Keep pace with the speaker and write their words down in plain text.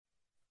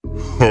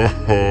Ha yeah.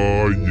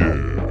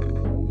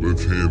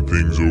 Let's hand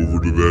things over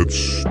to that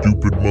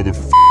stupid Eric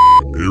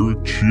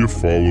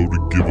Chiafalo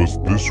to give us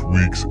this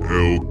week's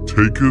L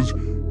takers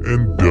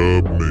and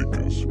dub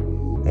makers.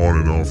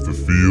 On and off the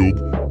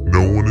field,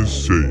 no one is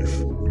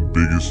safe. And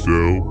biggest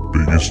L,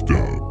 biggest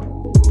dub.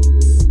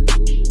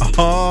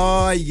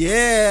 Oh,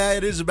 yeah,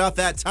 it is about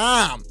that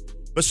time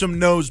for some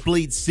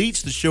Nosebleed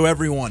Seats, the show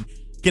everyone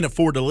can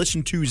afford to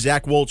listen to.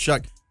 Zach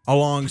Wolchuk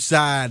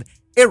alongside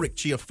Eric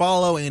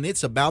Chiafalo, and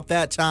it's about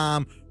that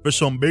time for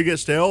some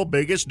biggest L,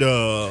 biggest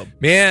dub.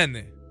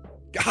 Man,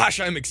 gosh,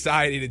 I'm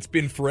excited. It's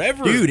been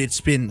forever. Dude,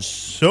 it's been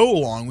so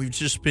long. We've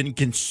just been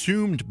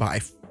consumed by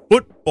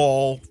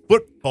football.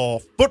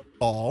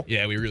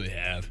 Yeah, we really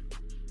have.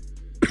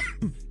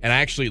 And I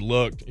actually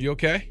looked. You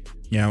okay?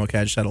 Yeah, I'm okay.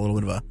 I just had a little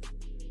bit of a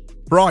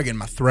frog in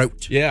my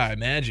throat. Yeah, I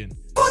imagine.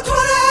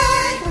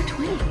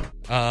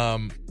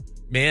 420.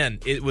 Man,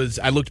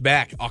 I looked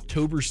back.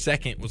 October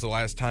 2nd was the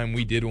last time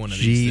we did one of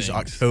these things.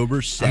 October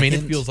 2nd. I mean,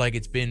 it feels like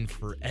it's been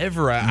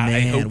forever.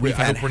 I hope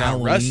we're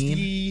not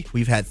rusty.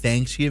 We've had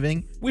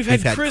Thanksgiving. We've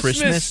had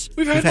Christmas.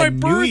 We've had my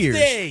New Year's.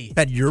 birthday. We've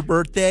had your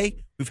birthday.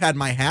 We've had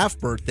my half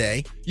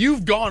birthday.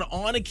 You've gone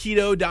on a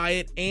keto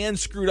diet and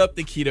screwed up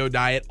the keto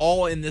diet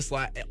all in this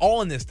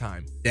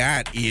time.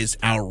 That is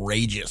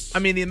outrageous. I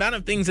mean, the amount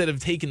of things that have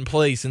taken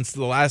place since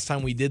the last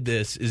time we did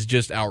this is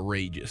just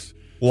outrageous.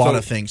 A lot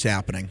of things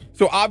happening.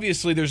 So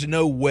obviously there's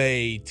no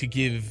way to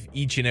give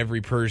each and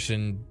every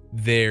person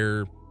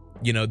their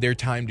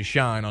time to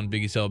shine on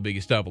Biggest L,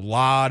 Biggest Dub. A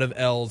lot of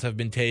L's have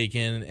been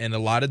taken and a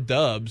lot of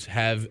dubs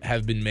have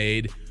been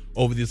made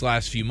over these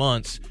last few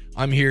months.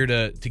 I'm here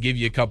to give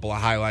you a couple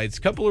of highlights,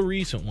 a couple of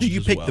recent ones. Do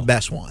you pick the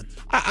best ones?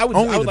 I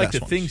would like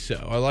to think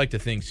so. I like to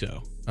think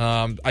so.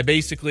 I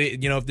basically,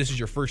 if this is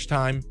your first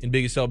time in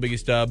Biggest L,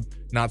 Biggest Dub,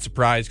 not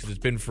surprised because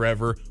it's been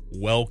forever.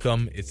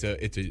 Welcome. It's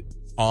a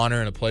honor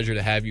and a pleasure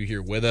to have you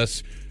here with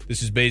us.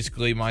 This is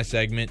basically my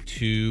segment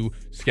to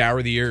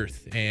scour the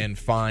earth and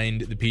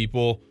find the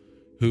people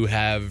who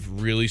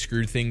have really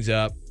screwed things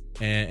up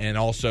and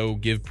also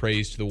give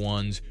praise to the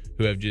ones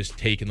who have just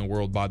taken the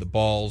world by the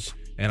balls,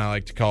 and I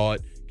like to call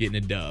it getting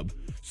a dub.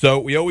 So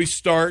we always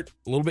start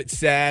a little bit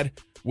sad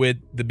with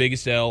the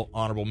Biggest L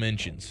honorable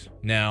mentions.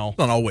 Now, it's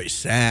not always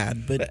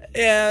sad, but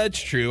yeah, it's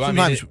true.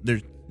 Sometimes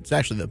it's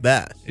actually the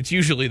best. It's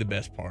usually the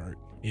best part.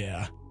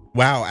 Yeah.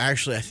 Wow,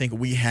 actually, I think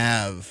we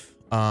have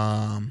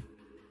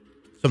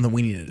something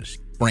we need to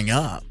bring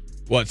up.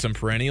 What, some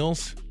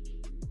perennials?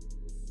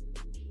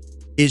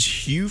 Is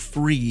Hugh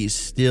Freeze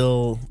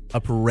still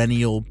a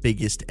perennial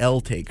Biggest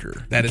L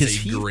taker? That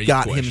is a great question. Because he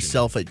got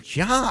himself a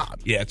job.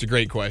 Yeah, it's a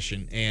great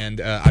question,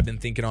 and I've been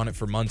thinking on it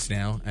for months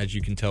now. As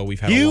you can tell, we've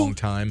had a long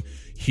time.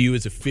 Hugh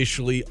is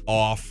officially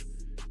off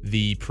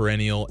the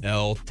perennial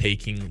L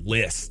taking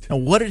list. Now,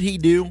 what did he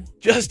do?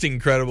 Just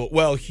incredible.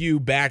 Well, Hugh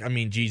back,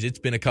 it's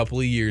been a couple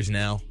of years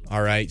now.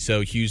 All right,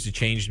 so Hugh's a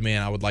changed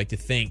man, I would like to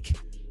think.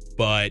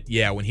 But,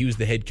 yeah, when he was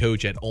the head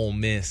coach at Ole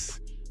Miss,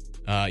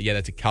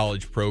 that's a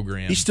college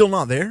program. He's still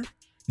not there?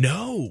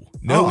 No,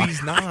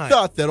 he's not. I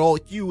thought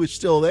that Hugh was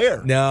still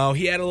there. No,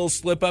 he had a little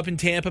slip up in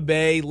Tampa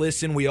Bay.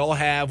 Listen, we all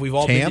have. We've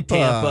all been to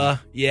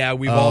Tampa. Yeah,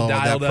 we've all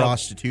dialed that up.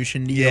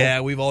 Prostitution deal?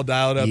 Yeah, we've all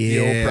dialed up the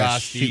old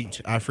prostitute.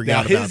 Shoot, I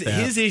forgot about that.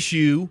 His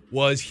issue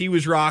was he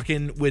was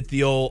rocking with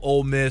the old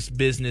Ole Miss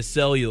Business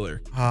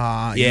Cellular.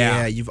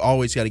 Yeah, you've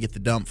always got to get the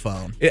dump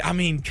phone.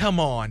 Come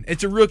on.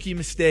 It's a rookie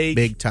mistake.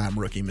 Big time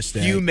rookie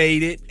mistake. You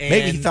made it. And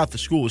maybe he thought the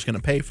school was going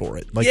to pay for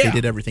it like they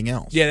did everything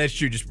else. Yeah, that's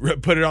true. Just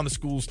put it on the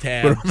school's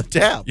tab. Put it on the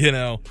tab.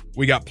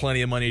 We got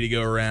plenty of money to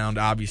go around,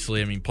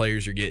 obviously.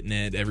 Players are getting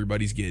it.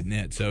 Everybody's getting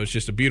it. So it's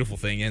just a beautiful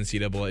thing.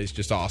 NCAA is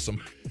just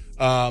awesome.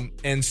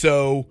 And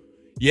so,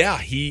 yeah,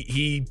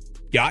 he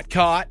got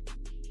caught.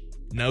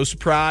 No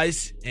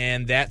surprise.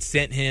 And that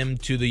sent him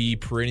to the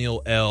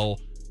perennial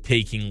L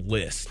taking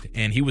list.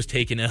 And he was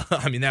taken,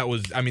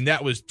 that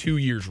was 2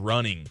 years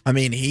running.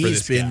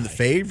 He's been the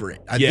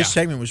favorite. This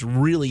segment was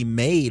really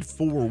made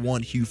for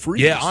one Hugh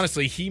Freeze. Yeah,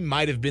 honestly, he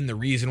might have been the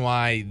reason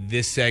why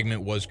this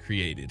segment was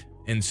created.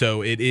 And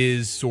so it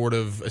is sort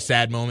of a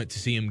sad moment to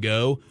see him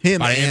go.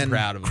 But I am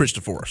proud of him.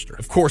 Krista Forrester.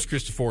 Of course,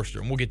 Krista Forrester.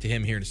 And we'll get to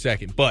him here in a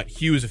second. But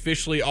Hugh is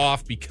officially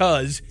off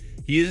because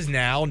he is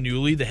now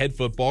newly the head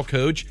football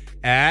coach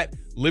at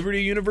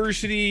Liberty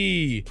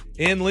University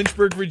in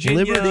Lynchburg,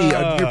 Virginia. Liberty.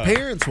 Your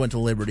parents went to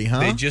Liberty,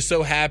 huh? They just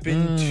so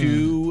happened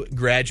to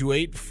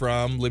graduate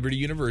from Liberty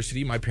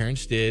University. My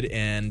parents did.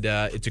 And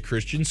it's a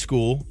Christian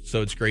school.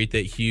 So it's great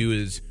that Hugh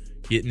is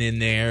getting in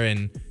there,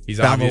 and he's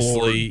found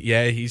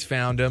he's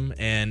found him,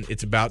 and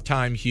it's about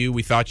time, Hugh.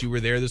 We thought you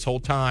were there this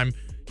whole time.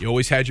 You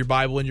always had your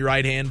Bible in your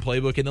right hand,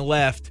 playbook in the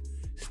left,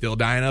 still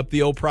dying up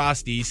the old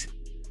prosties.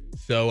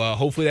 So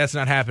hopefully that's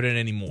not happening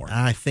anymore.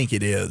 I think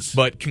it is.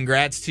 But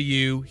congrats to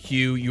you,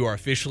 Hugh. You are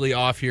officially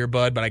off here,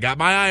 bud, but I got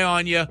my eye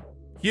on you.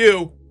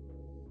 Hugh,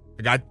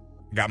 I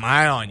got my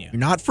eye on you. You're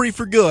not free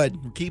for good.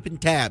 We're keeping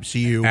tabs,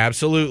 Hugh.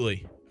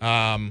 Absolutely.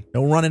 No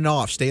running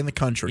off. Stay in the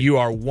country. You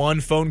are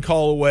one phone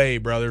call away,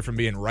 brother, from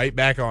being right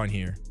back on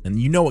here. And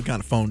you know what kind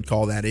of phone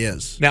call that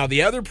is. Now,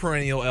 the other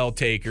perennial L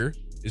taker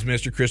is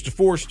Mr. Krista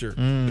Forster,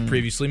 the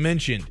previously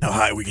mentioned. How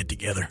high we get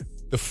together.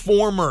 The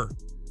former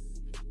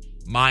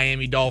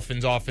Miami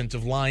Dolphins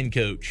offensive line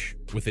coach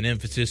with an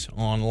emphasis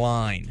on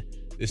line.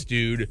 This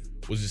dude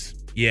was,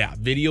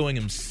 videoing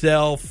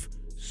himself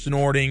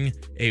snorting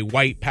a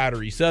white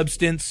powdery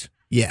substance.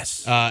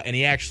 Yes. And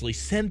he actually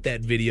sent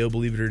that video,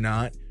 believe it or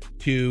not,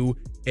 to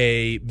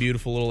a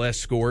beautiful little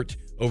escort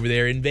over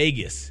there in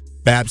Vegas.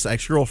 Bab's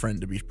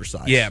ex-girlfriend, to be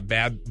precise. Yeah,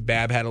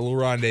 Bab had a little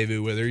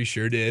rendezvous with her. He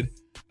sure did.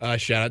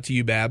 Shout out to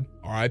you, Bab.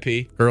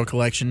 R.I.P. Girl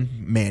Collection,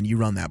 man, you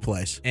run that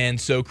place. And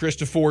so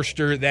Krista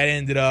Forster, that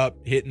ended up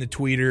hitting the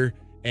tweeter,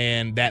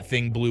 and that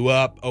thing blew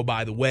up. Oh,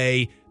 by the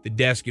way, the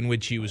desk in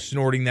which he was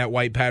snorting that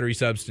white powdery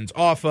substance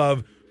off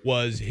of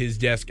was his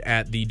desk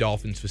at the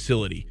Dolphins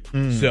facility.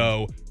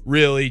 So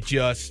really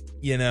just,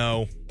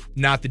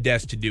 not the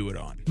desk to do it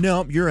on.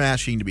 No, you're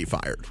asking to be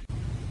fired.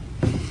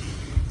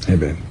 Hey,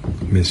 babe.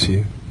 Miss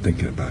you.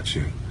 Thinking about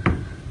you.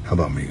 How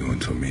about me going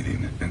to a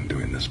meeting and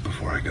doing this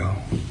before I go?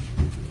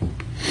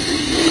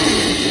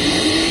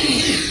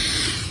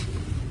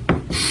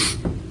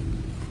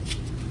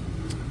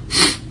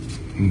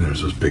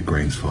 There's those big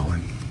grains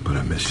falling, but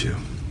I miss you.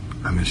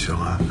 I miss you a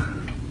lot.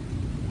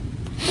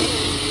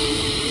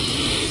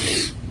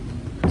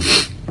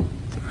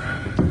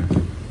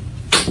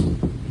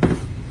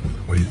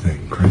 What do you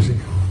think? Crazy?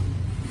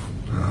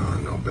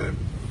 No, babe.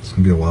 It's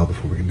gonna be a while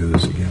before we can do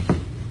this again.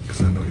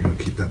 Because I know you're gonna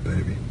keep that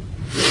baby.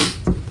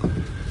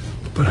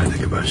 But I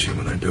think about you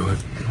when I do it.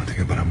 I think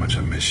about how much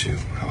I miss you,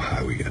 how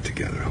high we got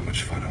together, how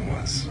much fun it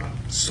was.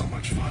 So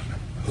much fun.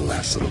 The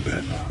last little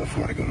bit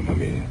before I go to my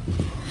meeting.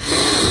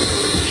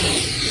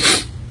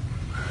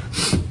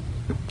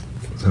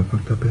 Is that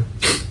fucked up, babe?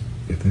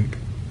 You think?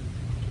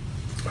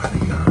 I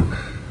think not.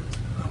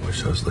 I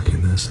wish I was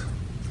licking this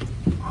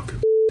off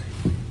your.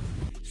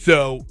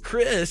 So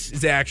Chris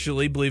is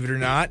actually, believe it or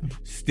not,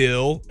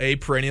 still a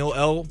perennial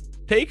L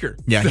taker.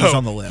 Yeah, so he's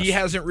on the list. He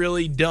hasn't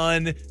really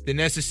done the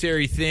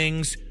necessary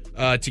things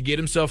to get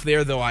himself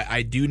there, though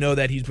I do know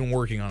that he's been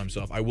working on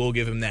himself. I will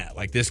give him that.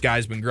 Like, this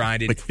guy's been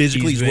grinding. Like,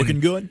 physically, he's looking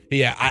good?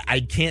 Yeah,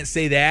 I can't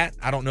say that.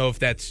 I don't know if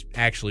that's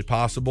actually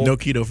possible. No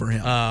keto for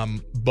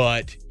him.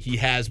 But he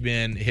has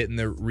been hitting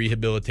the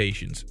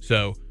rehabilitations.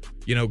 So,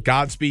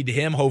 Godspeed to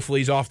him. Hopefully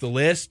he's off the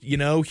list.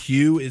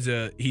 Hugh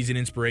he's an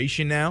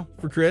inspiration now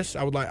for Chris.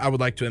 I would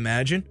like to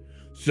imagine.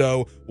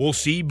 So we'll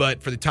see.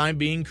 But for the time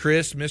being,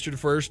 Chris, Mr.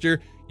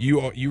 DeForster,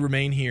 you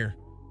remain here.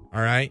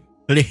 All right.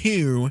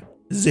 Hugh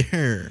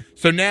there.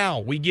 So now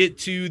we get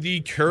to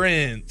the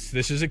currents.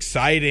 This is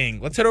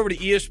exciting. Let's head over to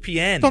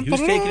ESPN.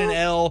 Who's taking an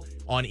L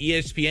on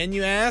ESPN,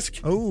 you ask?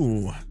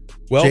 Oh,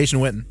 well,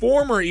 Jason Witten.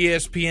 Former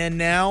ESPN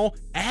now,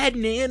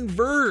 Adnan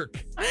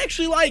Virk. I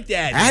actually like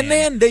that.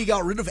 Adnan? They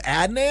got rid of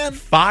Adnan?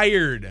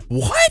 Fired.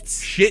 What?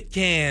 Shit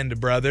canned,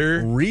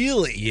 brother.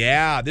 Really?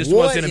 Yeah, this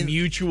wasn't a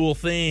mutual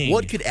thing.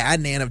 What could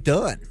Adnan have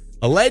done?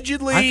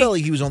 Allegedly. I felt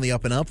like he was on the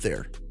up and up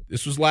there.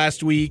 This was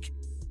last week.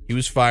 He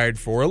was fired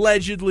for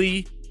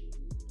allegedly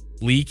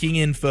leaking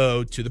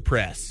info to the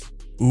press.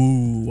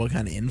 Ooh, what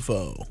kind of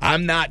info?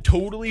 I'm not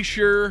totally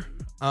sure,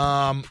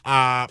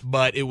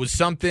 but it was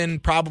something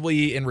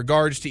probably in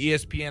regards to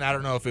ESPN. I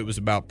don't know if it was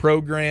about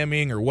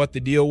programming or what the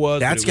deal was.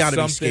 That's got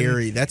to be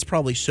scary. That's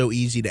probably so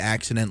easy to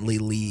accidentally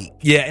leak.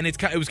 Yeah, and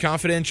it was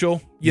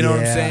confidential. You know what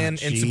I'm saying?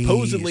 Geez. And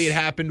supposedly it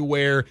happened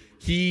where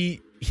he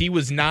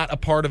was not a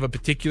part of a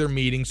particular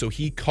meeting, so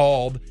he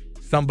called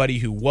somebody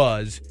who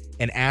was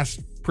and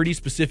asked pretty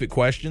specific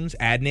questions.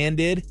 Adnan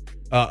did.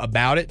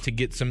 About it to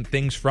get some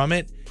things from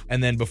it,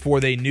 and then before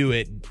they knew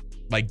it,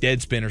 like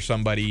Deadspin or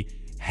somebody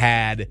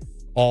had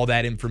all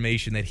that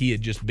information that he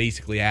had just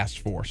basically asked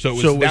for. So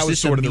that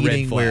was sort of the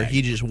red flag where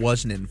he just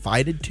wasn't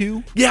invited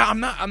to. Yeah, I'm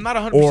not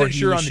 100%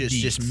 sure on the deets.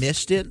 Just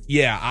missed it.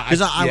 Yeah,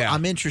 because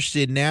I'm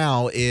interested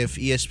now if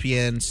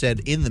ESPN said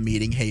in the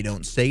meeting, "Hey,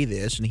 don't say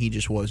this," and he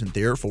just wasn't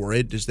there for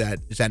it. Is that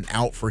an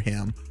out for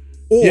him,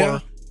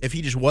 or if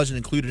he just wasn't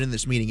included in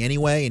this meeting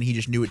anyway, and he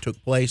just knew it took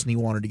place and he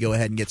wanted to go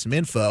ahead and get some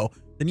info?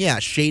 Then yeah,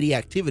 shady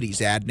activities,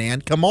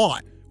 Adnan. Come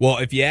on. Well,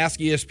 if you ask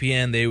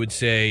ESPN, they would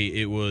say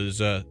it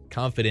was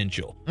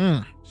confidential.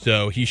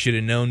 So he should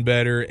have known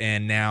better,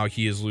 and now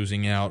he is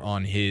losing out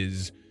on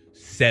his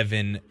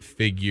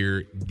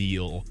 7-figure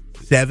deal.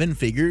 7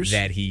 figures?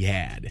 That he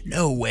had.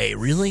 No way,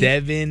 really?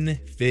 7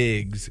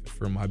 figs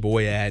for my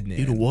boy Adnan.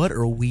 Dude, what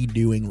are we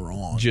doing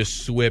wrong?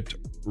 Just swept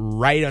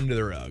right under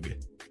the rug.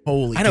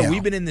 Holy I know, cow.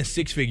 we've been in this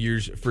 6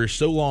 figures for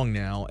so long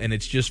now, and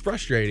it's just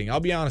frustrating. I'll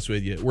be honest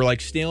with you. We're like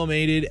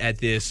stalemated at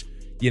this,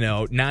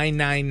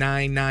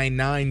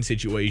 99999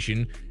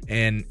 situation,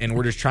 and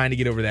we're just trying to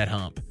get over that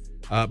hump.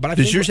 But I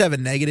does yours have a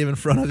negative in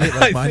front of it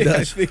like mine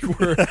does?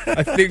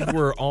 I think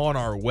we're on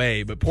our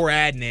way. But poor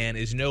Adnan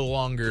is no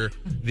longer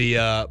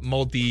the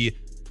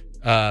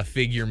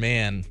multi-figure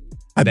man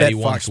I that bet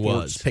he Fox once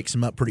Sports was. picks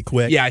him up pretty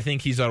quick. Yeah, I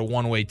think he's on a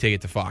one-way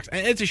ticket to Fox.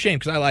 And it's a shame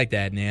because I like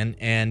Adnan.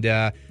 And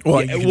you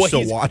can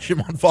still watch him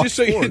on Fox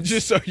Sports.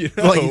 Just so you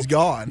know, like he's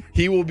gone.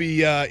 He will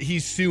be.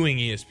 He's suing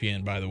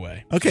ESPN, by the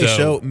way. Okay,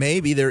 so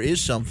maybe there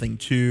is something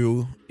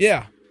to.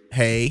 Yeah.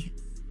 Hey,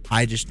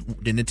 I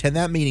just didn't attend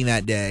that meeting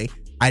that day.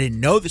 I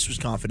didn't know this was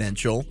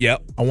confidential.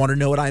 Yep. I want to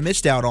know what I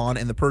missed out on,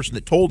 and the person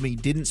that told me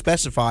didn't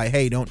specify,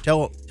 hey, don't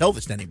tell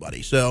this to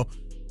anybody. So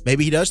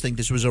maybe he does think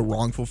this was a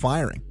wrongful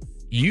firing.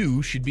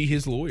 You should be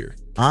his lawyer.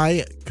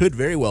 I could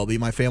very well be.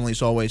 My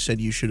family's always said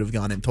you should have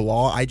gone into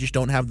law. I just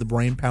don't have the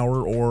brain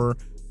power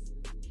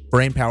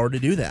to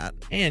do that.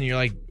 And you're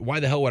like, why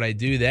the hell would I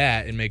do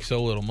that and make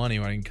so little money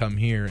when I can come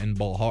here and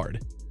ball hard?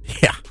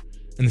 Yeah.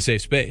 In the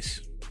safe space.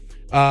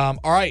 All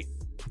right.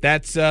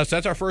 That's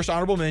our first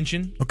honorable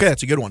mention. Okay,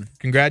 that's a good one.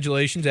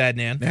 Congratulations,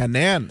 Adnan.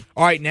 And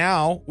All right,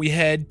 now we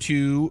head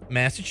to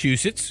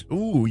Massachusetts.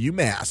 Ooh,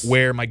 UMass.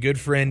 Where my good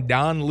friend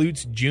Don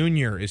Lutz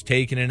Jr. is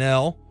taking an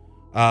L.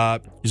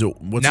 What's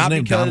his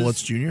name? Don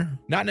Lutz Jr.?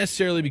 Not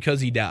necessarily because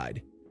he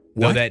died.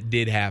 What? Though that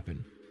did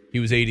happen. He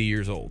was 80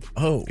 years old.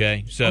 Oh.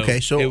 Okay. So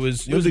it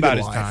was a about good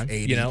his life, time.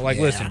 80.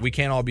 Listen, we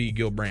can't all be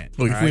Gil Brandt.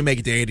 Look, if all we right? make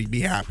it to 80,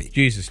 be happy.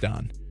 Jesus,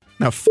 Don.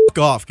 Now, fuck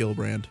off,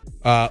 Gilbrand.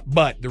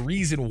 But the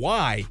reason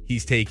why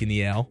he's taking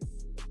the L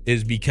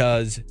is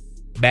because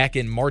back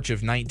in March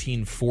of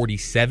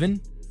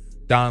 1947,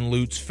 Don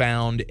Lutz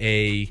found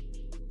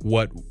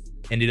what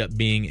ended up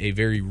being a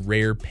very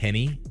rare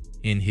penny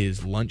in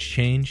his lunch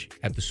change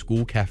at the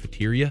school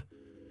cafeteria.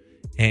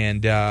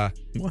 And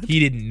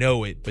he didn't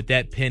know it, but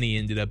that penny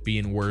ended up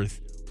being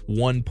worth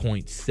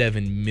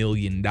 $1.7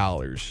 million.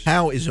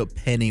 How is a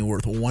penny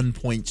worth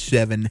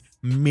 $1.7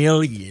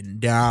 million?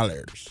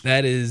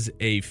 That is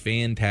a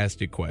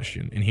fantastic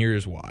question, and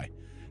here's why.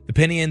 The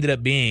penny ended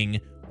up being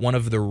one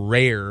of the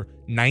rare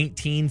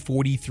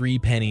 1943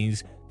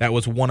 pennies that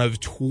was one of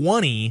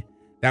 20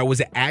 that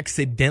was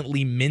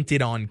accidentally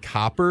minted on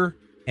copper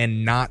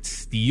and not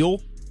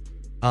steel.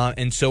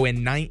 And so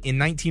in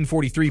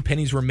 1943,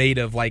 pennies were made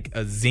of like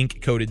a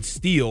zinc-coated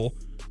steel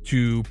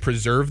to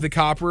preserve the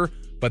copper,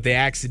 but they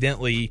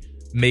accidentally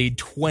made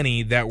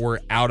 20 that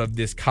were out of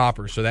this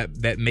copper. So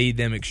that made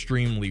them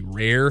extremely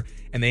rare,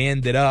 and they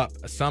ended up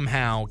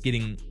somehow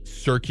getting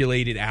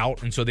circulated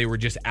out, and so they were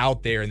just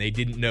out there, and they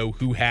didn't know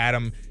who had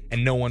them,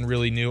 and no one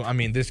really knew. I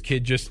mean, this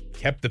kid just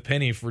kept the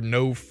penny for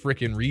no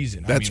freaking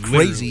reason. That's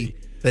crazy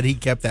that he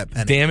kept that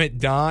penny. Damn it,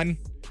 Don.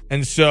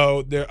 And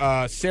so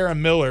Sarah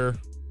Miller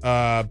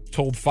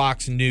told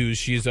Fox News,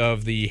 she's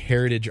of the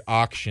Heritage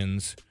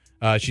Auctions,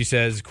 she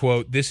says,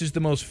 quote, "This is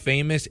the most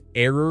famous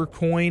error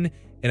coin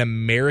in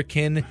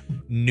American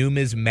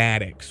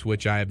numismatics,"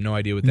 which I have no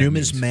idea what that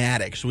means.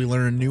 Numismatics. We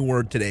learned a new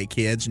word today,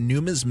 kids.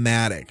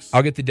 Numismatics.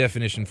 I'll get the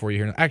definition for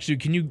you here. Actually,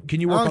 can you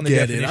work on the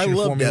definition I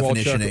love for me,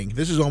 definitioning.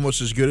 This is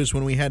almost as good as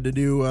when we had to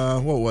do,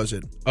 what was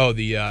it? Oh,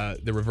 the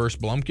reverse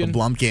Blumpkin? The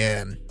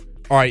Blumpkin.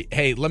 All right,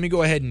 hey, let me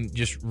go ahead and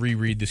just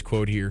reread this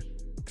quote here,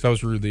 because I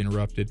was rudely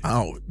interrupted.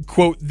 Oh.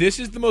 Quote, "This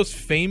is the most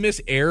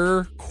famous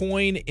error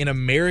coin in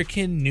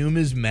American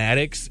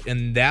numismatics,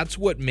 and that's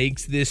what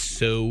makes this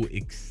so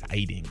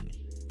exciting."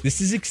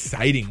 This is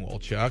exciting,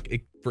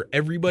 Walchuk, for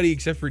everybody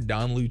except for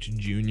Don Lutz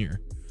Jr.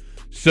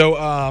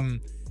 So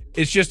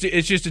it's just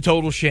a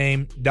total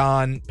shame.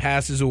 Don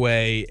passes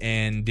away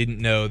and didn't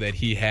know that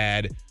he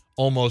had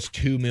almost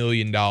 $2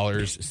 million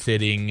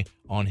sitting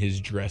on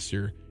his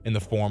dresser in the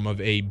form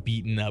of a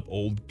beaten up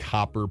old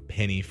copper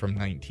penny from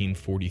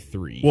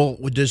 1943. Well,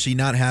 does he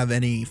not have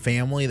any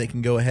family that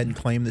can go ahead and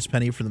claim this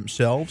penny for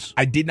themselves?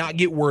 I did not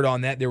get word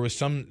on that. There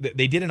was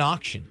they did an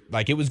auction.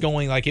 Like it was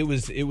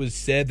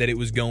said that it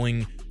was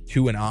going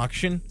to an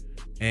auction.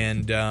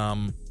 And I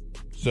don't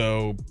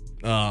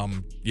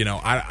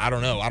know. I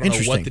don't know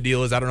what the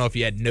deal is. I don't know if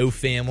he had no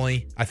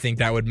family. I think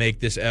that would make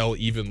this L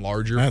even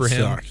larger for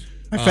him. Sucks.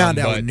 I found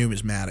out what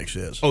numismatics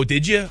is. Oh,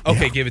 did you?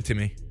 Okay, yeah. Give it to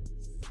me.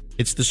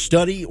 It's the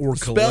study or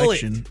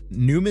collection.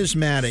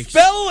 Numismatics.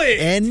 Spell it.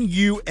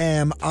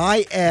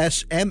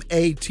 Numismatics.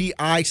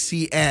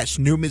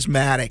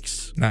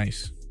 Numismatics.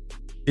 Nice.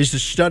 Is the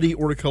study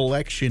or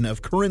collection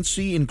of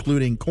currency,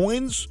 including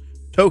coins,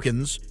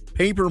 tokens,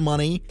 paper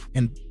money,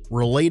 and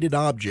related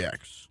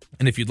objects.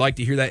 And if you'd like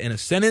to hear that in a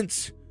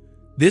sentence,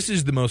 this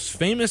is the most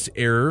famous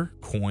error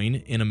coin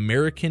in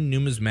American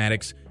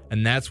numismatics,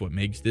 and that's what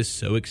makes this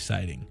so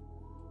exciting.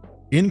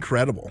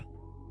 Incredible.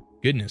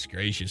 Goodness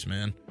gracious,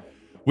 man.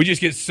 We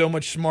just get so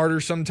much smarter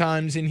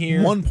sometimes in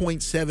here.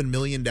 $1.7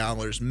 million.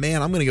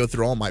 Man, I'm going to go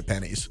through all my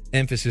pennies.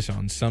 Emphasis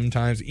on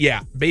sometimes.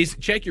 Yeah,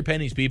 check your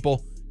pennies,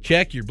 people.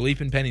 Check your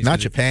bleeping pennies.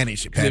 Not your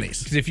panties, your pennies.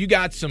 Because if you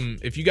got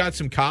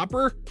some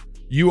copper,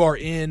 you are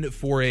in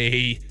for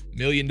a $1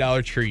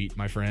 million treat,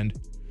 my friend.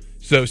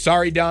 So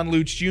sorry, Don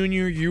Lutz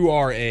Jr., you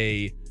are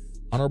a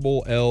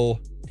honorable L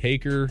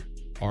taker,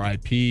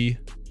 R.I.P.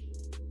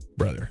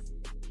 brother.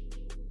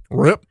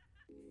 RIP.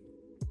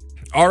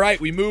 All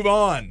right, we move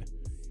on.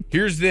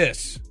 Here's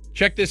this.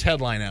 Check this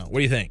headline out. What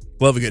do you think?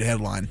 Love a good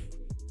headline.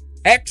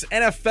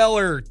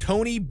 Ex-NFLer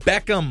Tony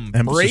Beckham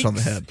Emphasis breaks on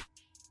the head.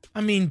 I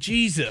mean,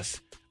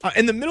 Jesus.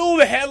 In the middle of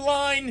the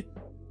headline,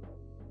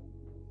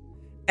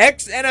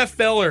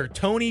 ex-NFLer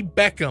Tony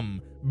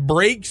Beckham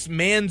breaks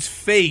man's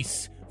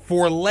face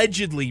for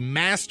allegedly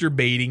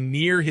masturbating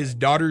near his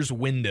daughter's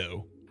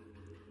window.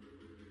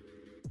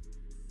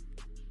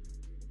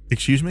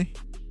 Excuse me?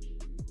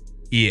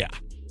 Yeah.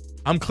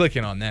 I'm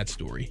clicking on that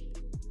story.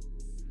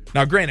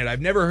 Now, granted,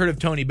 I've never heard of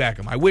Tony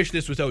Beckham. I wish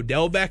this was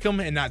Odell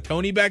Beckham and not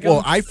Tony Beckham.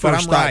 Well, I but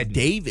first I'm thought riding.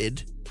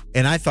 David,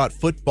 and I thought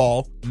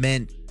football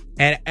meant.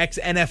 An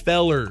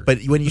ex-NFLer. But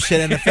when you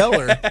said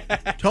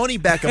NFLer, Tony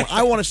Beckham,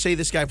 I want to say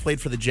this guy played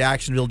for the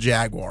Jacksonville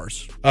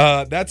Jaguars.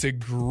 That's a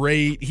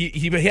great.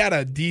 He had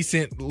a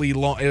decently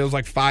long. It was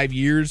like 5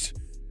 years.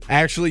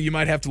 Actually, you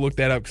might have to look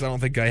that up because I don't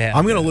think I have.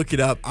 I'm going to look it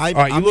up. I'm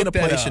right, going to look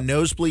that place a up.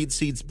 Nosebleed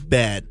Seats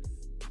bet.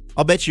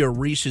 I'll bet you a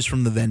Reese's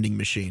from the vending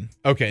machine.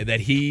 Okay, that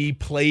he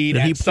played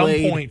That he at some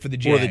played point for the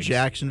Jags. For the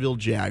Jacksonville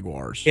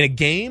Jaguars. In a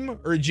game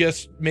or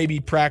just maybe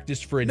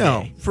practiced for a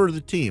No, day? for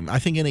the team. I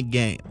think in a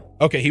game.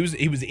 Okay, he was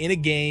in a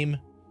game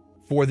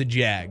for the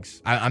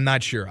Jags. I'm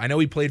not sure. I know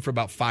he played for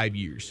about 5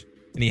 years,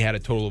 and he had a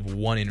total of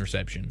 1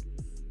 interception.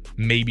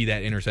 Maybe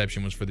that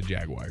interception was for the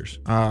Jaguars.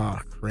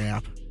 Ah,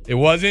 crap. It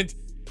wasn't?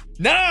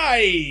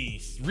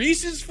 Nice!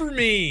 Reese's for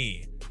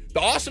me.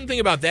 The awesome thing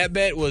about that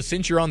bet was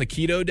since you're on the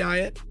keto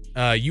diet,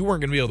 you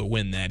weren't going to be able to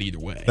win that either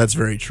way. That's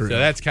very true. So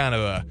that's kind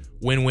of a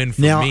win-win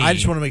for now, me. I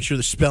just want to make sure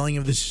the spelling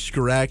of this is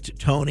correct.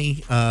 Tony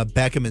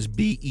Beckham is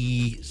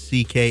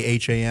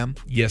Beckham.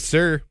 Yes,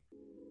 sir.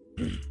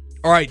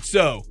 All right,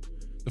 so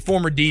the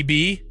former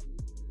DB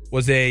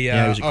was a... He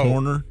was a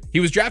corner. He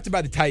was drafted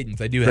by the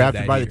Titans. I do have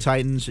Drafted that by here. the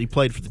Titans. He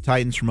played for the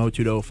Titans from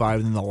 02 to 05,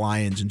 and then the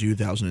Lions in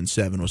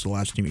 2007 was the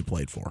last team he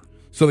played for.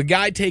 So the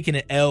guy taking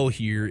an L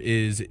here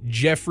is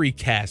Jeffrey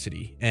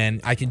Cassidy.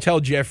 And I can tell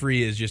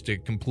Jeffrey is just a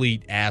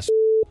complete ass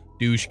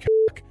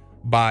douchecock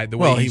by the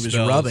way Well, he he was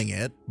spells, rubbing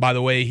it. by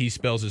the way he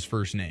spells his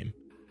first name.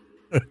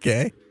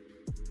 Okay.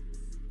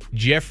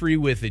 Jeffrey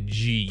with a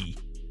G.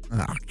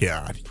 Oh,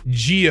 God.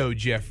 Geo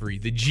Jeffrey.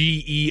 The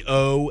Geoffrey.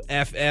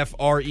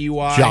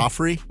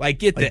 Joffrey? Like,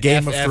 get the Like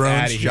Game FF of Thrones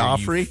outta here,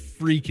 Joffrey? you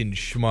freaking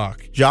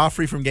schmuck.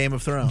 Joffrey from Game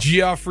of Thrones.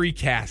 Geoffrey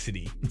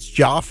Cassidy. It's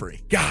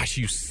Joffrey. Gosh,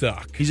 you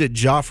suck. He's a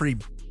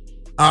Joffrey.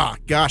 Ah,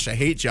 gosh, I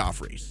hate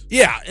Joffreys.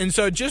 Yeah, and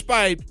so just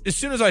by, as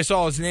soon as I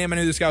saw his name, I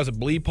knew this guy was a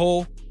bleep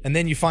hole. And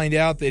then you find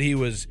out that he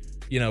was,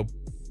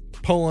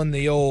 pulling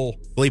the old...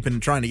 Bleeping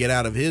and trying to get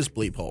out of his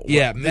bleep hole.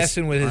 Yeah, This-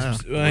 messing with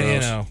his,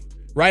 gross.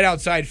 right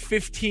outside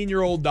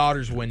 15-year-old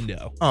daughter's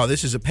window. Oh,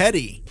 this is a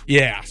petty.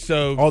 Yeah,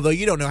 so Although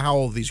you don't know how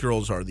old these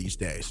girls are these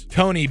days.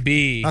 Tony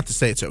B. Not to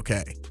say it's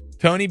okay.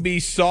 Tony B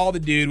saw the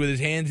dude with his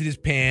hands in his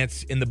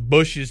pants in the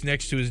bushes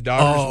next to his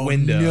daughter's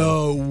window.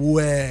 No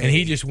way. And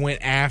he just went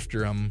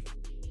after him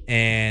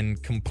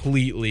and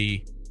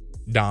completely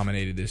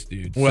dominated this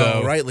dude.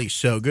 Well, So rightly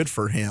so. Good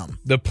for him.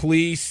 the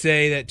police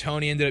say that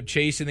Tony ended up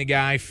chasing the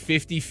guy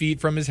 50 feet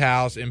from his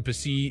house and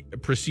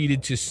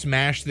proceeded to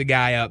smash the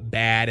guy up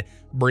bad,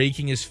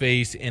 breaking his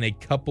face in a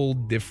couple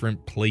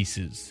different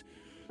places.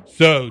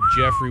 So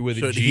Jeffrey with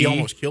a So G. he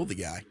almost killed the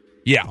guy.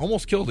 Yeah,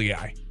 almost killed the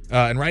guy.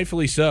 And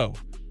rightfully so.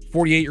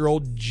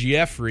 48-year-old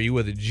Jeffrey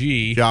with a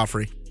G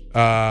Joffrey.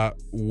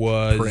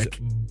 was Prick.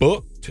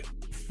 booked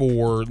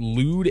for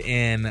lewd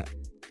and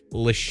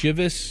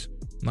lascivious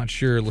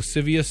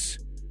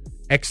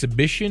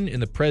exhibition in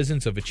the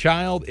presence of a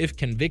child. If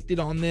convicted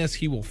on this,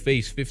 he will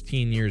face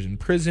 15 years in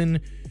prison.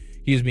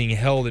 He is being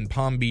held in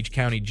Palm Beach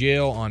County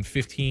Jail on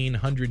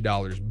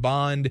 $1,500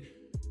 bond.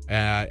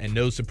 And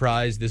no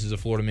surprise, this is a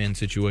Florida man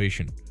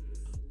situation,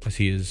 as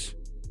he is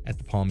at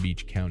the Palm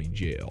Beach County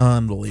Jail.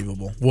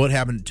 Unbelievable. What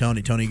happened to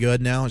Tony? Tony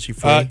good now? Is he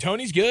free?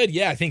 Tony's good.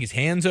 Yeah, I think his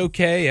hand's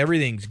okay.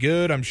 Everything's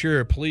good. I'm sure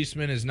a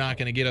policeman is not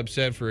going to get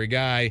upset for a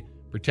guy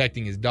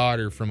protecting his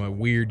daughter from a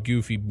weird,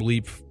 goofy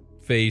bleep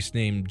face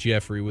named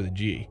Jeffrey with a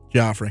G.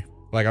 Joffrey.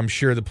 Like, I'm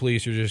sure the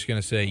police are just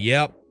going to say,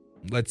 yep,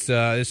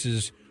 this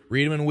is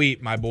read 'em and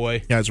weep, my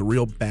boy. Yeah, it's a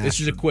real bastard. This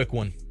is a quick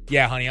one.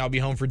 Yeah, honey, I'll be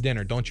home for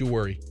dinner. Don't you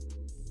worry.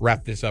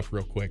 Wrap this up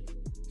real quick.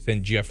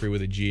 Send Jeffrey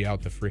with a G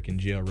out the freaking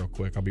jail real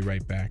quick. I'll be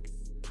right back.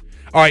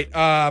 All right,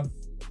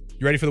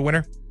 you ready for the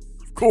winner?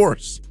 Of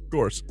course.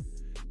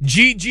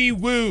 Gigi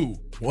Wu,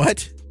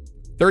 What?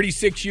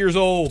 36 years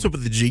old. What's up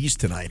with the G's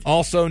tonight?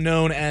 Also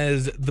known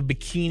as the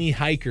Bikini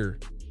Hiker.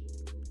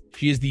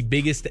 She is the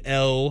biggest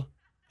L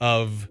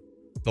of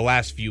the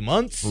last few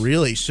months.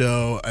 Really?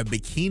 So a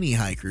bikini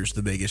hiker's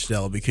the biggest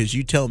L, because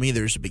you tell me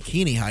there's a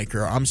bikini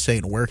hiker. I'm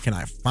saying, where can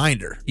I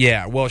find her?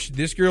 Yeah, well,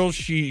 this girl,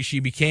 she's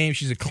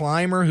a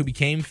climber who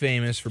became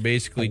famous for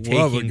basically I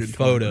love a taking good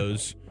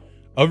photos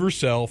of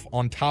herself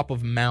on top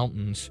of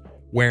mountains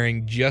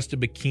wearing just a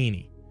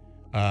bikini.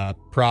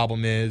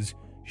 Problem is,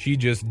 she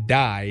just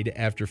died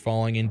after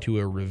falling into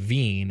a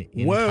ravine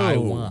in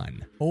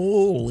Taiwan.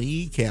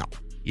 Holy cow.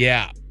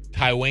 Yeah,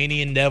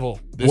 Taiwanian devil.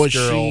 This Was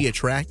girl, she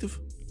attractive?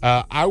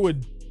 I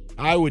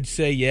would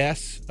say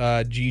yes.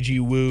 Gigi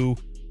Wu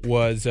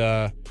was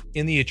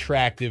in the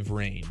attractive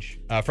range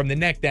from the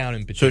neck down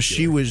in particular. So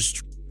she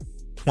was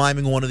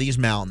climbing one of these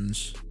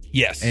mountains.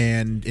 Yes,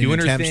 And in doing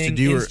her attempts thing, to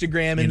do her,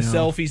 Instagramming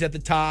selfies at the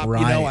top.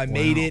 Right, I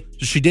made wow. it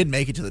So she did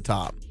make it to the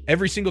top.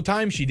 every single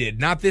time. She did,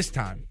 not this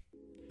time.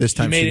 This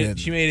time she made did.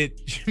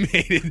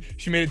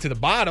 She made it to the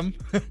bottom.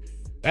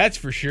 That's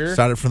for sure.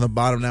 Started from the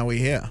bottom, now we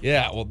here.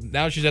 Yeah. Well,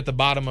 now she's at the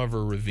bottom of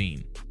her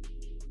ravine.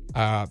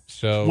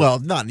 Well,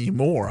 not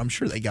anymore. I'm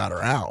sure they got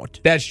her out.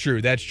 That's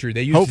true.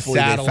 They used Hopefully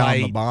a satellite.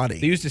 they found the body.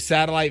 They used a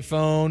satellite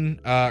phone,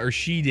 or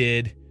she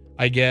did,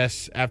 I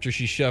guess, after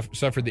she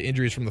suffered the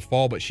injuries from the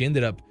fall. But she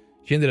ended up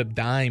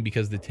dying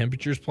because the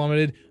temperatures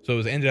plummeted. So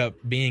it ended up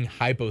being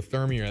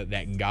hypothermia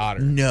that got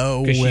her.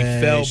 No way. Because she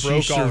fell,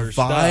 broke all her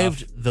stuff.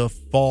 Survived the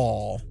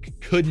fall.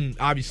 Couldn't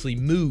obviously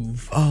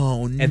move.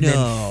 Oh, no. And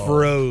then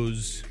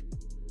froze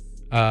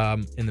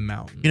in the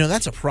mountain.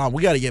 That's a problem.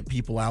 We got to get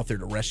people out there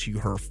to rescue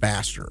her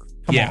faster.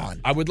 Come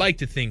on. I would like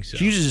to think so.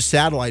 She uses a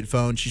satellite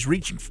phone. She's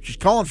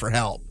calling for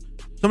help.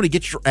 Somebody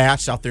get your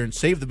ass out there and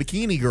save the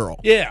bikini girl.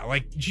 Yeah,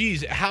 like,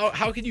 geez,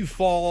 how could you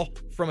fall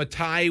from a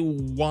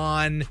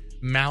Taiwan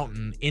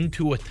mountain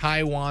into a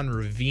Taiwan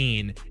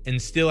ravine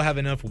and still have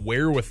enough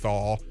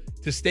wherewithal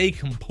to stay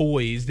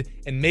composed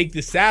and make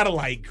the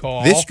satellite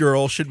call? This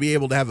girl should be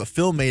able to have a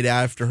film made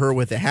after her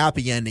with a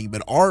happy ending,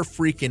 but our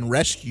freaking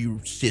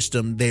rescue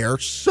system there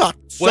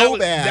sucked so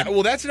bad.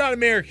 That's not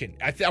American.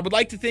 I would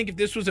like to think if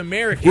this was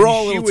American, we're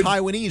all a little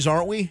Taiwanese,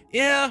 aren't we?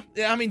 Yeah.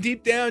 I mean,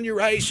 deep down, you're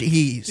right.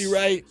 Jeez. You're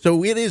right.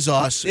 So it is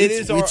us.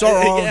 It's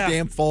our own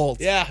damn fault.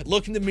 Yeah,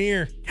 look in the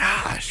mirror.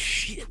 Gosh,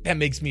 shit. That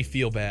makes me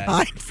feel bad.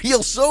 I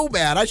feel so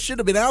bad. I should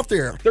have been out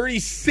there.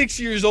 36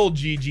 years old,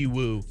 Gigi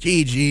Wu.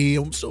 Gigi,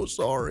 I'm so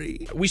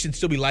sorry. We should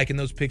still be liking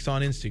those pics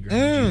on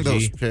Instagram.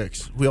 Those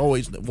pics.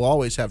 We'll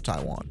always have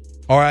Taiwan.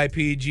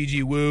 R.I.P.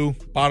 Gigi Wu.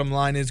 Bottom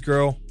line is,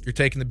 girl, you're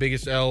taking the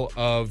biggest L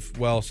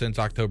since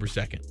October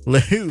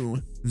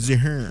 2nd.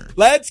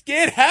 Let's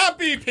get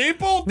happy,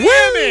 people. Damn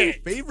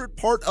it. Favorite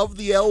part of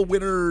the L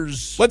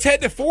winners. Let's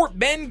head to Fort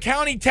Bend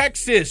County,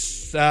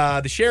 Texas.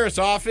 The sheriff's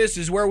office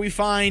is where we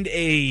find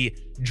a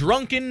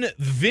drunken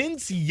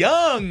Vince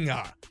Young.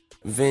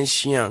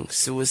 Vince Young,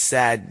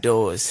 Suicide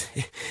Doors.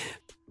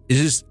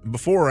 Is this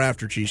before or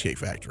after Cheesecake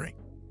Factory?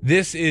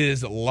 This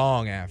is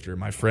long after,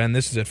 my friend.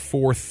 This is at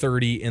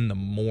 4:30 in the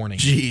morning.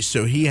 Geez,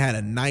 so he had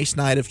a nice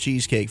night of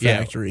Cheesecake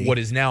Factory. What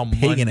is now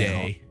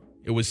Monday.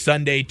 It was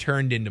Sunday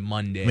turned into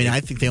Monday. I mean,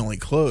 I think they only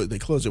closed. They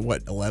closed at,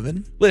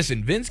 11?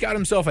 Listen, Vince got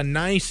himself a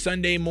nice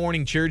Sunday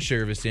morning church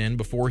service in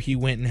before he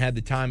went and had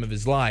the time of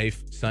his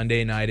life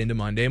Sunday night into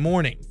Monday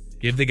morning.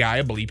 Give the guy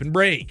a bleeping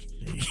break.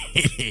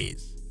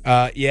 Jeez.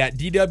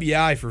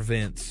 DWI for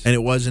Vince. And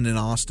it wasn't in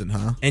Austin,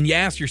 huh? And you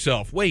ask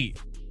yourself, wait,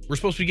 we're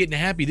supposed to be getting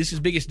happy. This is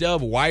biggest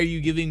dub. Why are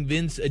you giving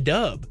Vince a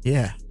dub?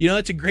 Yeah.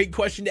 That's a great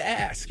question to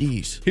ask.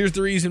 Jeez. Here's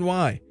the reason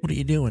why. What are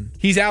you doing?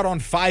 He's out on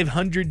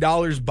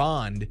 $500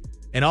 bond,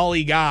 and all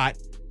he got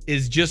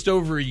is just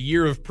over a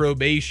year of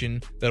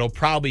probation that'll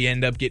probably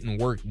end up getting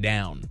worked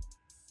down.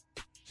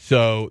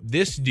 So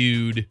this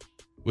dude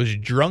was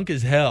drunk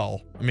as hell.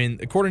 I mean,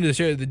 according to the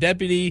sheriff, the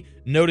deputy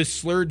noticed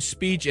slurred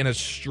speech and a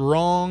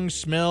strong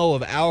smell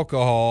of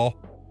alcohol.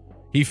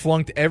 He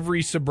flunked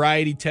every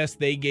sobriety test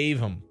they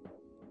gave him.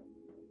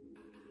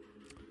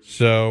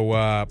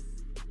 So,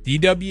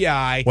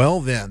 DWI. Well,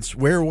 Vince,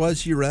 where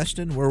was he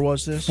arrested? Where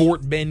was this?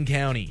 Fort Bend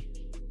County.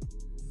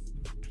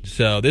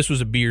 So, this was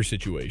a beer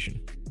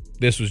situation.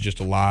 This was just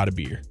a lot of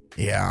beer.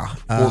 Yeah.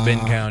 Fort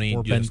Bend County.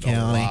 Fort Bend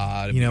County. A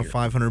lot of beer.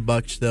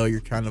 $500 though,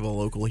 you're kind of a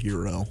local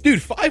hero.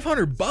 Dude,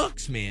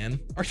 $500, man.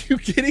 Are you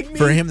kidding me?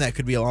 For him, that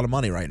could be a lot of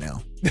money right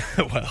now.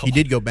 Well, he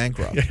did go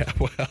bankrupt. Yeah,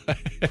 well.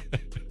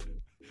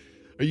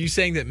 Are you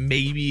saying that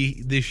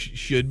maybe this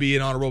should be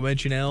an honorable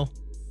mention L?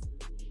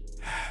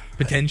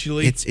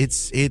 Potentially,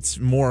 it's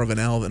more of an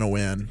L than a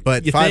win,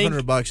 but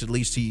 $500 at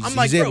least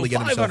he's able to get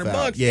himself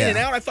out. Yeah, in and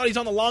out. I thought he's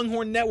on the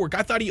Longhorn Network.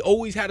 I thought he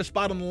always had a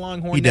spot on the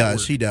Longhorn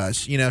Network. He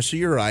does. So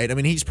you're right. I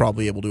mean, he's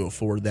probably able to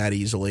afford that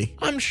easily.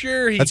 I'm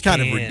sure he. That's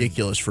kind of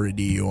ridiculous for a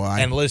DUI.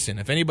 And listen,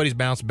 if anybody's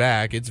bounced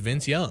back, it's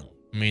Vince Young.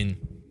 I mean,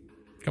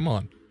 come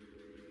on.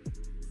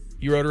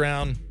 He rode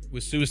around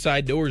with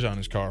suicide doors on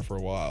his car for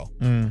a while.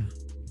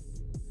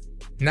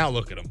 Now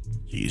look at him.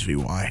 Jeez,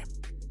 VY.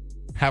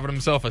 Having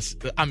himself for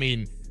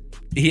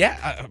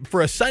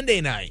a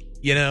Sunday night,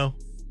 I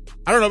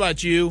don't know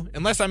about you.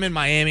 Unless I'm in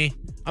Miami,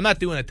 I'm not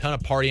doing a ton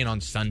of partying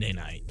on Sunday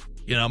night.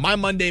 My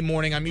Monday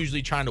morning, I'm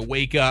usually trying to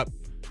wake up,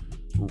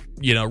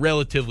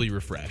 relatively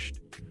refreshed.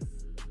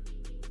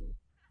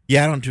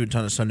 Yeah, I don't do a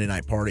ton of Sunday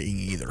night partying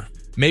either.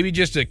 Maybe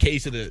just a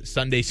case of the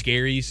Sunday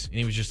scaries, and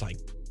he was just like,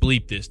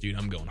 bleep this, dude,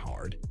 I'm going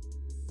hard.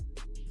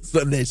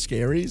 Sunday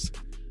scaries?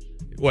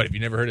 What, have you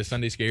never heard of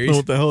Sunday Scaries?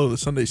 What the hell are the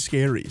Sunday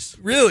Scaries?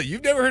 Really?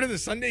 You've never heard of the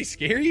Sunday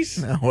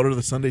Scaries? No, what are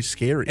the Sunday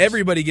Scaries?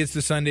 Everybody gets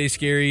the Sunday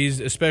Scaries,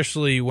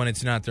 especially when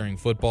it's not during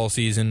football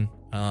season.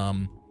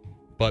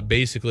 But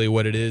basically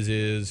what it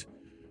is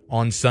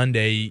on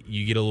Sunday,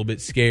 you get a little bit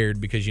scared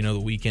because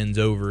the weekend's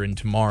over and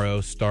tomorrow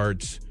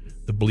starts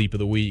the bleep of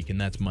the week, and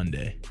that's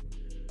Monday.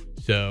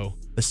 So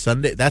the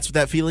Sunday, that's what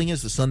that feeling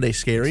is, the Sunday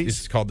Scaries?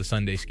 It's called the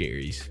Sunday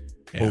Scaries.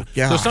 Yeah. Oh,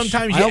 gosh. So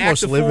sometimes you I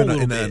almost live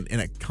in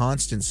a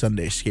constant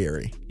Sunday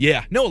scary.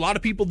 Yeah. No, a lot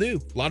of people do.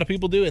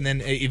 And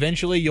then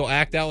eventually you'll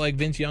act out like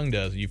Vince Young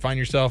does. You find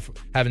yourself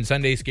having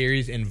Sunday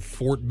scaries in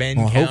Fort Bend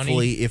County.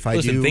 Hopefully, if I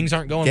Listen, things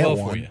aren't going well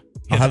for you.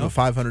 I'll have a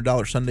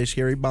 $500 Sunday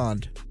scary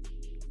bond.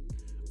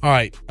 All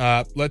right,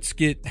 let's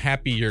get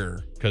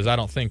happier because I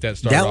don't think that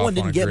started That off one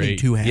didn't on a get me great.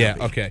 too happy. Yeah,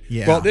 okay.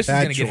 Yeah, well, this is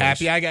bad gonna get choice.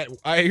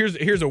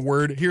 happy. Here's a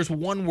word. Here's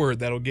one word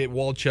that'll get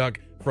Walchuk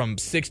from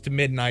 6 to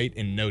midnight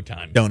in no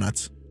time.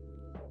 Donuts.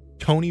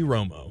 Tony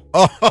Romo.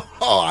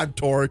 Oh, I'm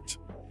torqued.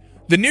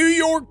 The New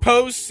York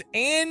Post's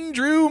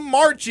Andrew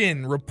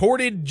Marchin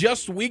reported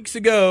just weeks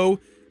ago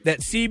that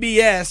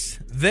CBS,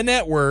 the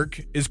network,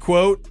 is,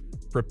 quote,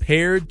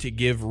 prepared to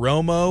give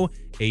Romo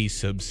a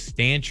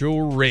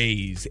substantial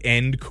raise,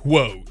 end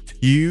quote.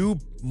 You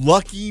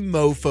lucky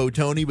mofo,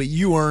 Tony, but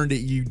you earned it,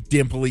 you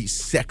dimply,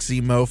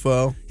 sexy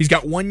mofo. He's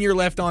got 1 year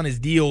left on his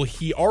deal.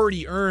 He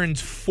already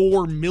earns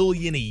 $4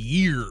 million a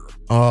year.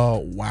 Oh,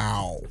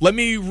 wow. Let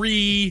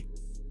me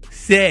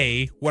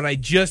say what I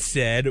just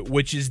said,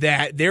 which is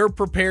that they're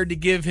prepared to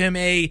give him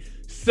a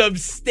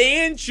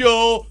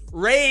substantial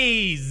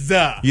raise.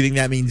 You think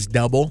that means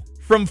double?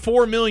 From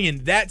 $4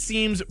 million, that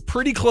seems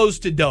pretty close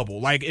to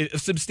double. Like a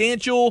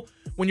substantial,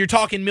 when you're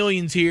talking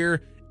millions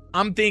here,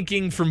 I'm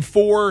thinking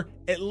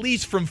at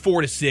least from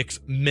 4 to 6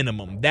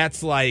 minimum.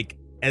 That's like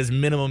as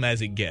minimum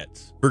as it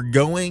gets. For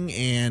going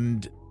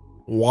and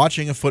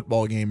watching a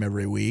football game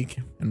every week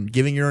and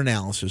giving your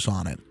analysis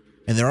on it.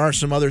 And there are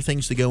some other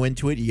things to go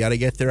into it. You got to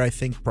get there, I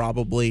think,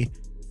 probably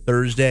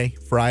Thursday,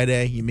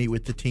 Friday. You meet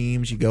with the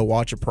teams. You go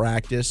watch a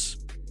practice.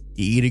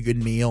 You eat a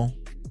good meal.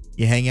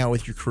 You hang out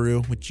with your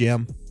crew, with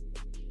Jim.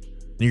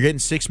 And you're getting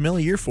 $6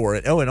 million a year for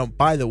it. Oh, and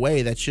by the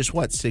way, that's just,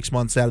 6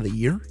 months out of the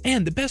year?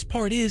 And the best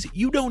part is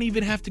you don't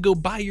even have to go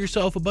buy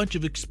yourself a bunch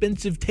of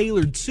expensive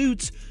tailored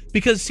suits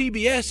because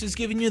CBS is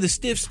giving you the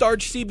stiff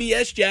starch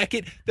CBS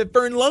jacket that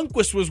Vern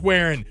Lundquist was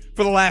wearing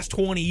for the last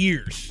 20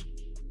 years.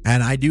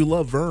 And I do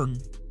love Vern.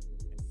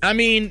 I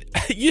mean,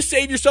 you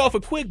save yourself a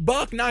quick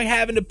buck not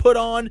having to put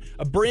on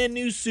a brand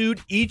new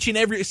suit each and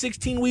every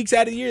 16 weeks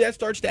out of the year. That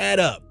starts to add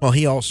up. Well,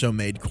 he also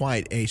made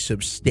quite a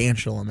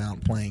substantial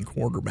amount playing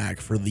quarterback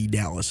for the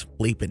Dallas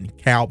bleeping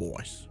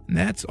Cowboys. And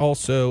that's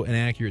also an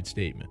accurate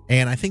statement.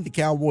 And I think the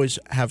Cowboys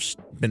have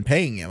been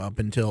paying him up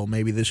until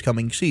maybe this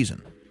coming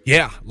season.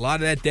 Yeah, a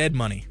lot of that dead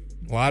money.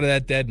 But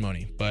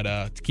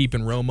it's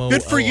keeping Romo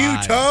Good for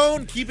alive. you,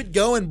 Tone. Keep it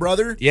going,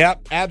 brother.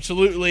 Yep,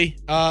 absolutely.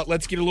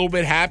 Let's get a little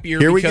bit happier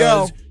Here we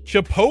go.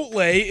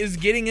 Chipotle is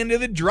getting into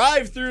the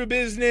drive-thru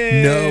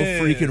business.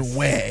 No freaking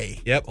way.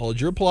 Yep,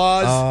 hold your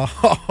applause.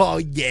 Oh,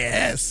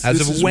 yes.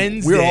 As of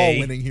Wednesday. We're all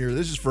winning here.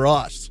 This is for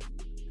us.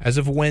 As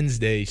of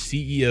Wednesday,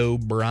 CEO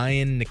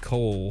Brian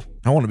Nicole,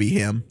 I want to be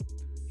him.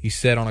 he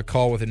said on a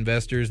call with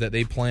investors that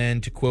they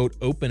plan to, quote,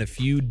 open a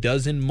few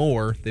dozen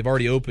more. They've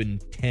already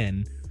opened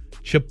 10.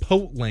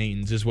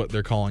 Chipotlanes is what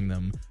they're calling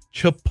them.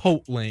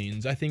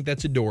 Chipotlanes. I think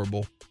that's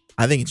adorable.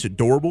 I think it's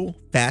adorable,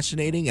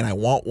 fascinating, and I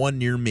want one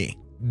near me.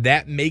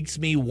 That makes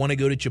me want to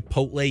go to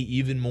Chipotle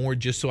even more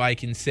just so I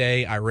can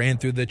say I ran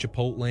through the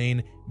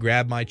Chipotlane,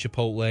 grabbed my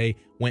Chipotle,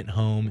 went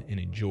home, and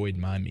enjoyed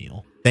my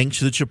meal. Thanks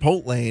to the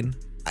Chipotlane,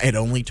 it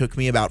only took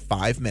me about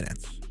 5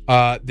 minutes.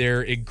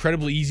 They're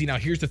incredibly easy. Now,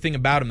 here's the thing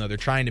about them, though. They're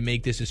trying to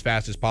make this as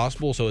fast as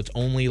possible, so it's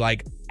only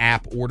like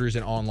app orders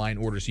and online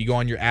orders. So you go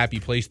on your app,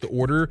 you place the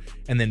order,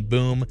 and then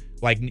boom.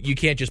 Like, you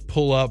can't just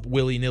pull up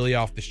willy-nilly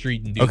off the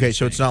street and do Okay, this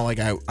so thing. it's not like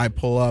I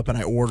pull up and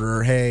I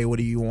order, hey, what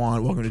do you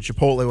want? Welcome to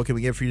Chipotle. What can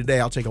we get for you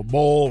today? I'll take a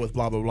bowl with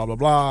blah, blah, blah, blah,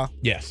 blah.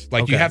 Yes.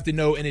 Like, you Okay. have to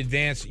know in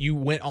advance. You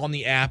went on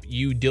the app.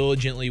 You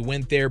diligently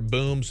went there,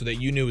 boom, so that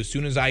you knew as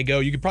soon as I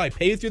go. You could probably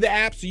pay through the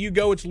app, so you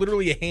go. It's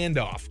literally a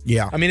handoff.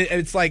 Yeah. I mean,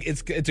 it's like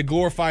it's a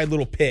glorified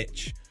little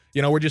pitch.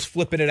 You know, we're just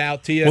flipping it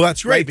out to you. Well,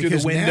 that's right great, through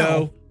the because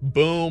window.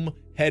 Boom,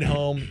 head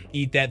home,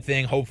 eat that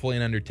thing, hopefully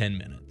in under 10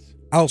 minutes.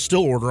 I'll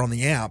still order on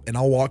the app, and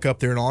I'll walk up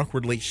there and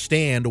awkwardly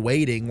stand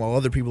waiting while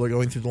other people are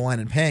going through the line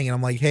and paying, and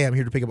I'm like, hey, I'm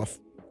here to pick up an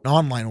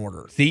online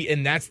order. See,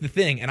 and that's the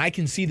thing. And I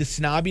can see the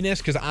snobbiness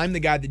because I'm the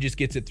guy that just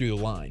gets it through the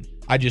line.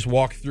 I just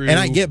walk through. And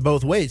I get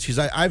both ways because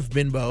I've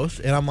been both,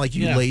 and I'm like,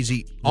 you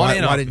lazy. On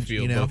and off the didn't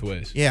field, you know? both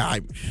ways. Yeah,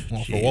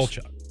 Well, for jeez.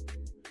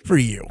 Walchuk. For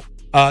you.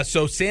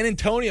 So San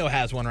Antonio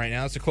has one right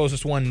now. It's the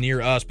closest one near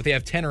us, but they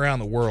have 10 around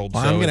the world.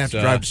 Well, so I'm going to have it's, to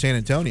drive to San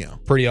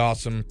Antonio. Pretty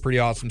awesome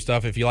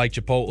stuff. If you like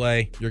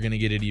Chipotle, you're going to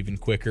get it even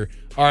quicker.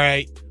 All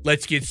right,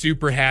 let's get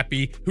super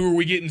happy. Who are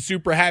we getting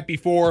super happy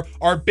for?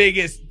 Our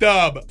biggest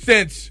dub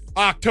since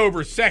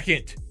October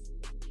 2nd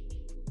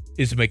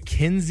is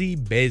Mackenzie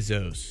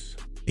Bezos.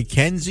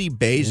 Mackenzie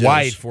Bezos.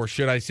 Wife, or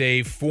should I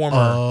say former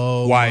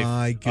Oh, my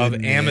wife of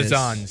goodness.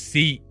 Amazon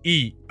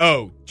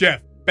CEO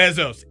Jeff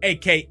Bezos,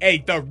 a.k.a.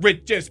 the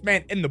richest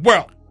man in the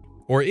world.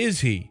 Or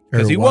is he?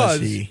 Because Or he was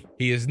was. he?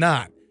 He is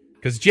not.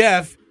 Because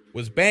Jeff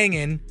was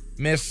banging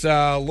Miss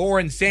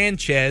Lauren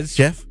Sanchez.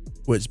 Jeff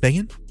was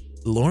banging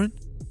Lauren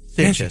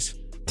Sanchez.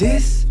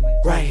 This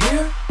right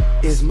here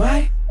is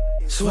my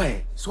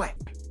swag. Swag.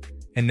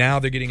 And now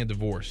they're getting a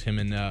divorce, him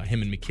and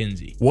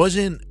Mackenzie.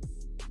 Wasn't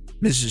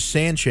Mrs.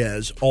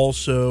 Sanchez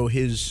also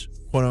his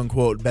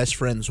quote-unquote best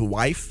friend's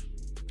wife?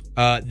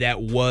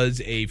 That was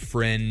a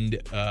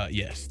friend.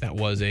 Yes, that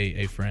was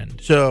a friend.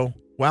 So,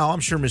 while I'm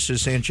sure Mrs.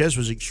 Sanchez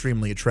was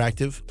extremely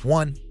attractive,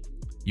 one,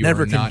 You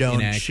never are not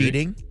condoned inaccurate.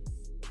 cheating,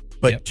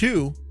 but Yep.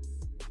 two,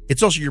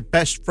 It's also your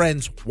best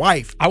friend's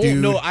wife. I won't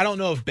dude. know. I don't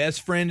know if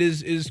best friend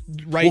is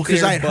right. Well,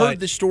 because there, I had but heard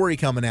this story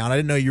coming out. I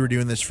didn't know you were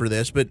doing this for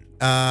this, but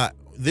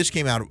this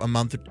came out a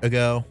month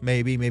ago,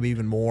 maybe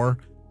even more.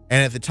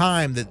 And at the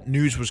time that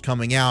news was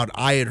coming out,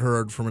 I had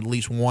heard from at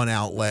least one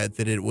outlet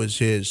that it was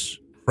his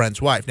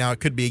friend's wife. Now, it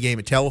could be a game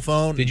of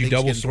telephone. Did you Things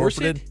double get source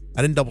it? interpreted.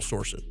 I didn't double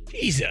source it.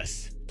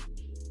 Jesus,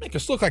 make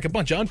us look like a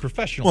bunch of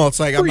unprofessional. Well, it's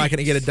like I'm not freaks.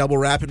 going to get a double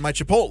wrap in my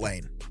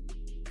Chipotle.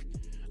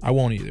 I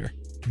won't either,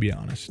 to be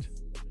honest.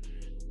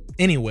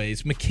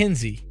 Anyways,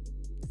 Mackenzie,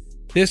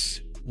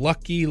 this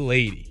lucky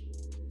lady,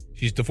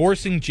 she's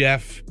divorcing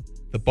Jeff,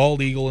 the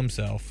bald eagle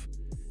himself,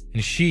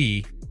 and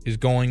she is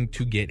going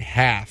to get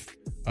half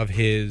of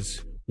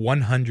his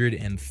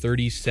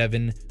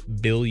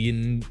 $137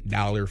 billion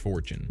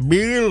fortune. $1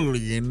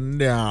 billion.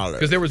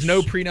 Because there was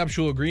no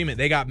prenuptial agreement.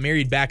 They got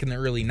married back in the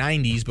early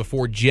 90s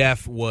before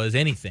Jeff was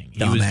anything.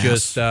 He was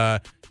just,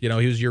 he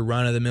was your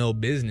run-of-the-mill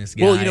business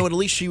guy. Well, you know what? At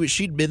least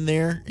she'd been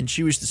there, and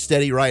she was the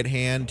steady right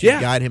hand to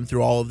guide him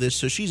through all of this,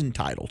 so she's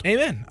entitled.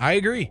 Amen. I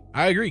agree.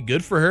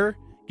 Good for her.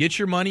 Get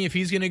your money. If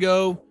he's going to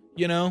go,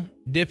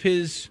 dip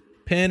his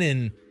pen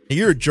in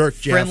You're a jerk,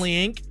 Jeff.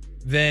 friendly ink,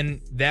 then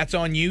that's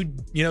on you.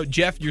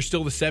 Jeff, you're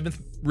still the 7th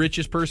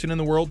richest person in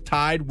the world,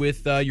 tied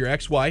with your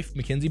ex-wife,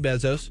 Mackenzie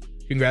Bezos.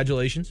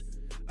 Congratulations.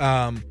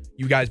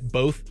 You guys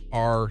both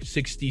are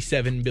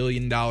 $67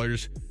 billion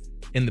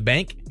in the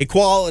bank.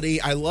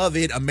 Equality. I love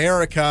it.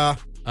 America.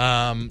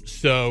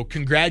 So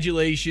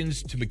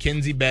congratulations to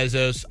Mackenzie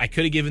Bezos. I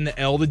could have given the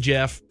L to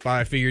Jeff, but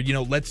I figured,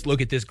 let's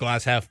look at this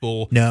glass half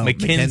full. No,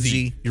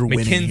 Mackenzie, you're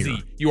winning Mackenzie,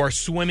 here. you are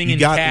swimming You in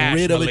got cash,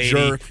 rid of my a lady.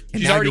 jerk,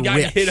 and She's now already you're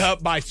gotten rich. hit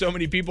up by so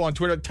many people on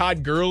Twitter.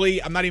 Todd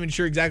Gurley, I'm not even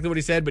sure exactly what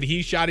he said, but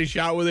he shot his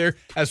shot with her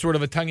as sort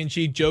of a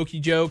tongue-in-cheek,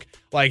 jokey joke.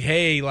 Like,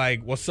 hey,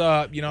 like, what's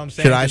up? You know what I'm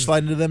saying? Should I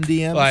slide into them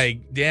DMs?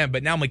 Like, damn,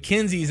 but now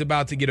Mackenzie's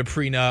about to get a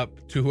prenup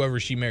to whoever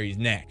she marries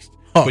next.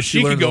 Oh, But she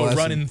she could learned a go lesson.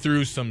 running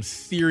through some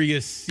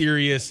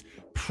serious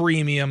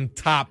premium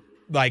top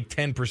like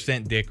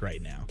 10% dick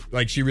right now.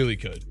 Like she really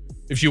could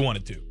if she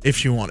wanted to. if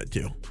she wanted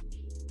to.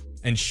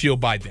 And she'll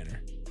buy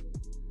dinner.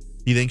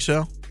 You think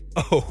so?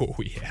 Oh,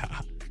 yeah.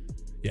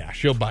 Yeah,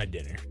 she'll buy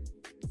dinner.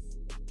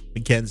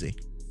 Mackenzie.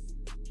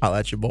 I'll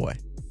let your boy.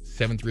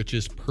 7th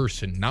richest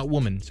person, not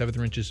woman, 7th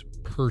richest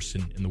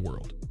person in the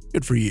world.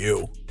 Good for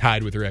you.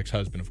 Tied with her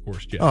ex-husband, of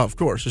course, Jeff. Oh, of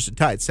course. Just a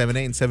tight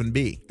 7A and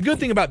 7B. The good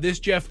thing about this,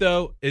 Jeff,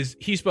 though, is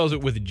he spells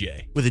it with a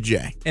J. With a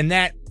J. And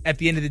that, at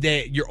the end of the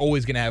day, you're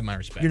always going to have my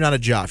respect. You're not a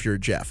Joff, you're a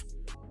Jeff.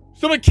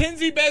 So,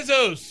 Mackenzie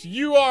Bezos,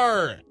 you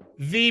are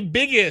the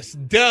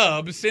biggest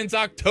dub since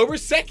October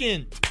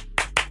 2nd.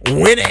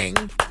 Winning.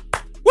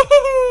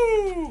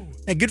 Woohoo!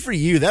 Hey, good for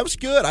you. That was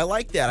good. I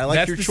like that. I like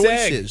That's your the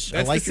seg. choices. I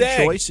That's like the your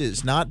seg.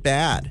 choices. Not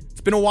bad.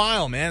 It's been a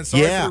while, man.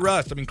 Sorry Yeah. for the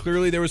rust. I mean,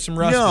 clearly there was some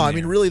rust. No, in I there.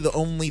 mean, really, the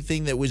only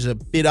thing that was a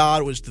bit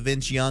odd was the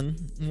Vince Young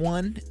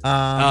one.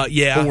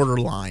 Yeah.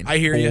 Borderline. I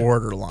hear you.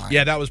 Borderline.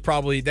 Yeah, that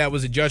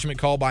was a judgment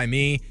call by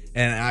me,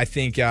 and I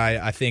think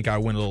I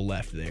went a little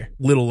left there.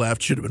 Little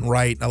left should have been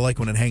right. I like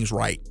when it hangs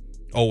right.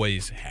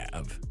 Always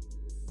have.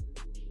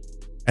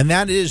 And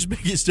that is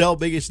Biggest L,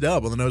 Biggest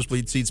Dub on the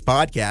Nosebleed Seats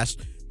podcast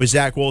with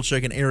Zach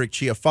Wolchuk and Eric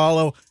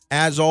Chiafalo.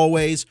 As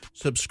always,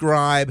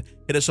 subscribe,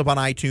 hit us up on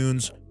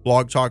iTunes,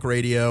 Blog Talk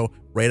Radio,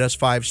 rate us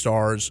 5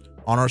 stars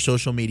on our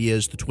social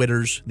medias, the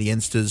Twitters, the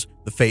Instas,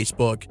 the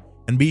Facebook,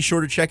 and be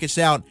sure to check us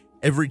out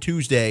every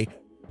Tuesday.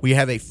 We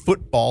have a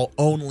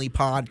football-only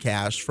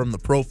podcast from the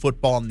Pro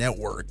Football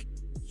Network.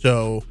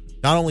 So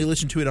not only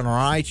listen to it on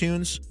our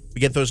iTunes, we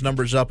get those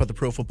numbers up at the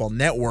Pro Football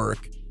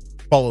Network.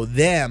 Follow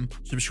them,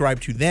 subscribe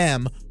to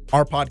them.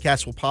 Our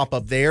podcast will pop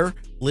up there.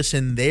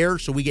 Listen there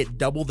so we get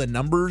double the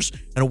numbers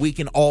and we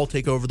can all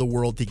take over the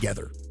world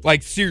together.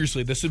 Like,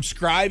 seriously, the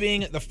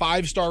subscribing, the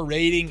 5-star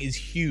rating is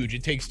huge.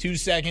 It takes 2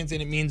 seconds,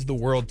 and it means the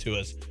world to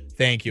us.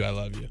 Thank you. I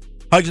love you.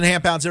 Hugs and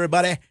hand pounds,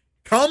 everybody.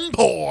 Come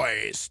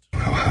poised.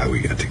 How high we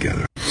got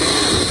together.